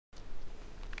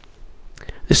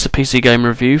This is a PC game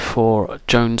review for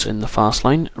Jones in the Fast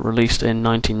Lane, released in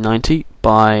 1990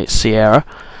 by Sierra,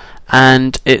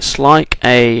 and it's like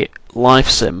a life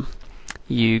sim.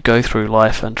 You go through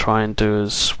life and try and do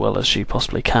as well as you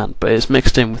possibly can, but it's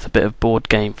mixed in with a bit of board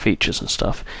game features and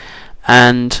stuff.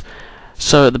 And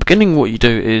so at the beginning what you do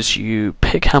is you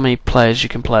pick how many players you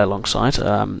can play alongside.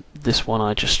 This one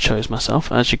I just chose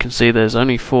myself. As you can see, there's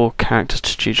only 4 characters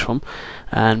to choose from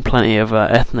and plenty of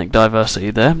ethnic diversity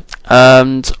there.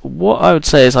 And what I would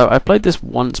say is I played this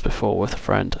once before with a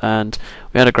friend and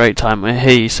we had a great time.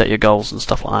 Here you set your goals and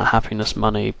stuff like that, happiness,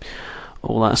 money,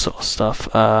 all that sort of stuff.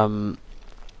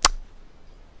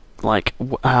 Like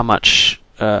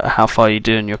how far you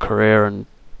do in your career and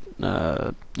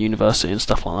university and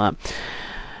stuff like that.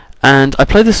 And I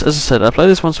played this, as I said, I played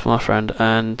this once with my friend,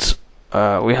 and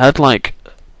we had like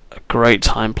a great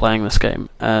time playing this game.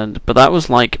 But that was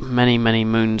like many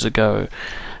moons ago.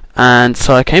 And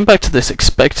so I came back to this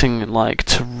expecting like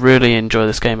to really enjoy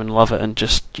this game and love it, and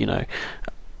just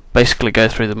basically go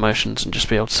through the motions and just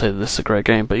be able to say that this is a great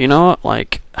game. But you know what?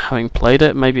 Like, having played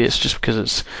it, maybe it's just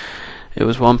because it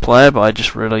was one player, but I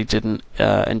just really didn't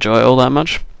enjoy it all that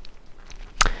much.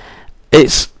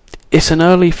 It's an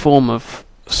early form of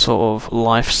sort of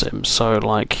life sim, so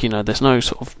like there's no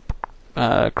sort of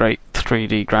great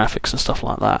 3D graphics and stuff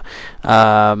like that.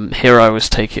 Here I was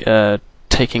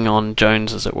taking on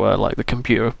Jones, as it were, like the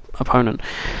computer opponent,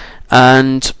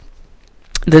 and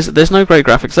there's no great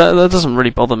graphics. That doesn't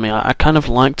really bother me. I kind of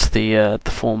liked the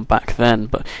form back then,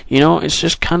 but it's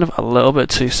just kind of a little bit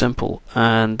too simple,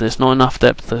 and there's not enough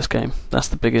depth to this game. That's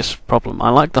the biggest problem. I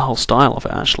like the whole style of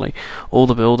it, actually. All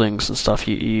the buildings and stuff.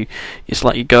 It's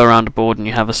like you go around a board and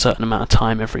you have a certain amount of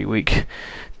time every week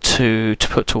to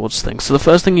put towards things. So the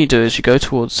first thing you do is you go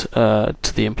towards to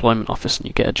the employment office and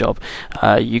you get a job.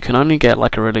 You can only get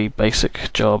like a really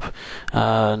basic job,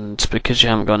 and because you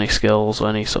haven't got any skills or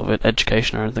any sort of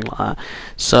education or anything like that.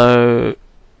 So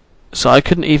I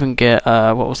couldn't even get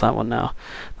what was that one now?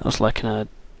 That was like in a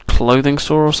clothing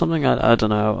store or something. I don't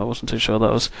know. I wasn't too sure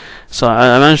that was. So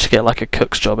I managed to get like a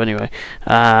cook's job anyway.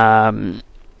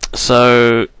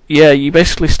 So yeah, you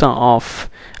basically start off,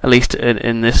 at least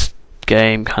in this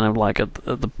game, kind of like at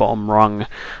the bottom rung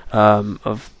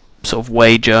of sort of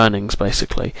wage earnings,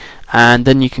 basically, and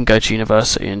then you can go to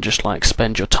university and just like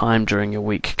spend your time during your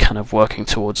week kind of working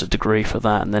towards a degree for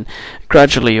that, and then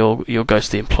gradually you'll go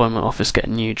to the employment office, get a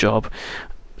new job,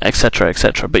 etc.,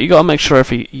 etc. But you got to make sure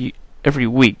every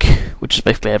week, which is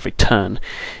basically every turn,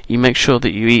 you make sure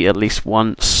that you eat at least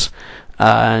once,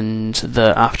 and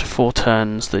that after 4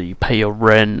 turns that you pay your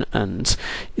rent, and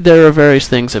there are various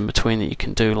things in between that you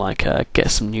can do, like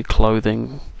get some new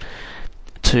clothing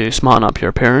to smarten up your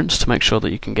appearance, to make sure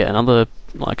that you can get a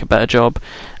better job,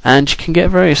 and you can get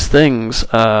various things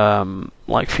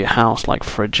like for your house, like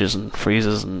fridges and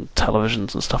freezers and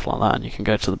televisions and stuff like that, and you can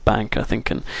go to the bank, I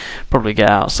think, and probably get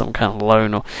out some kind of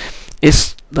loan. Or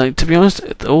it's like, to be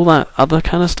honest, all that other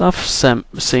kind of stuff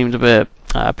seemed a bit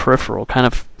peripheral, kind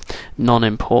of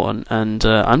non-important, and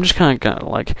I'm just kind of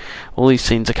like, all these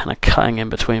scenes are kind of cutting in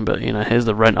between. But here's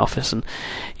the rent office, and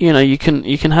you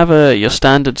can have your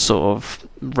standard sort of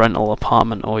rental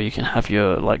apartment, or you can have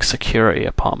your like security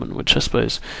apartment, which I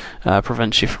suppose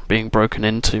prevents you from being broken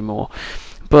into more.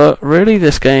 But really,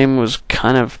 this game was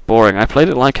kind of boring. I played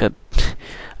it like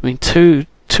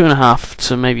 2.5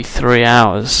 to maybe 3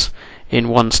 hours in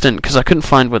one stint, because I couldn't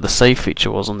find where the save feature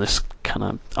was on this kind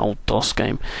of old DOS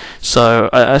game. So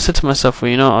I said to myself,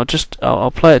 well,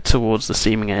 I'll play it towards the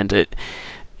seeming end. The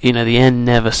end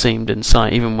never seemed in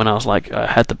sight, even when I was like, I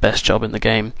had the best job in the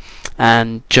game,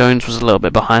 and Jones was a little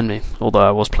bit behind me, although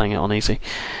I was playing it on easy.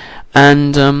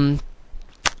 And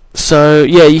so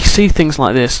yeah, you see things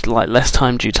like this, like less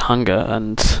time due to hunger,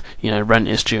 and rent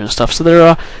is due and stuff. So there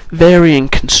are varying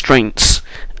constraints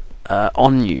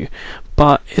on you,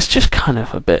 but it's just kind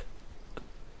of a bit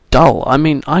dull. I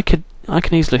mean, I can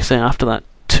easily say after that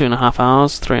 2.5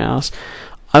 hours, 3 hours,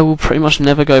 I will pretty much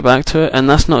never go back to it. And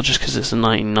that's not just because it's a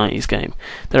 1990s game.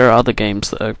 There are other games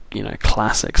that are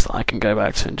classics that I can go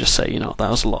back to and just say, that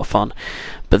was a lot of fun.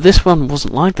 But this one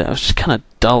wasn't like that. It was just kind of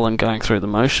dull and going through the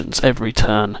motions every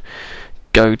turn.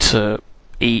 Go to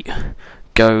eat,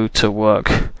 go to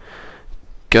work,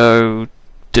 go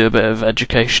do a bit of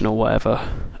education or whatever,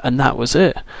 and that was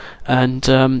it. And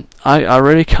I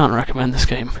really can't recommend this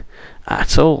game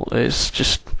at all. It's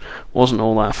just wasn't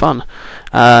all that fun,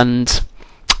 and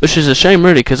which is a shame,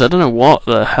 really, because I don't know what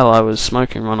the hell I was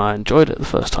smoking when I enjoyed it the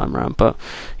first time around. But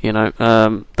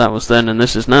that was then and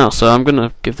this is now, so I'm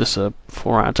gonna give this a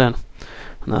 4 out of 10,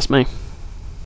 and that's me.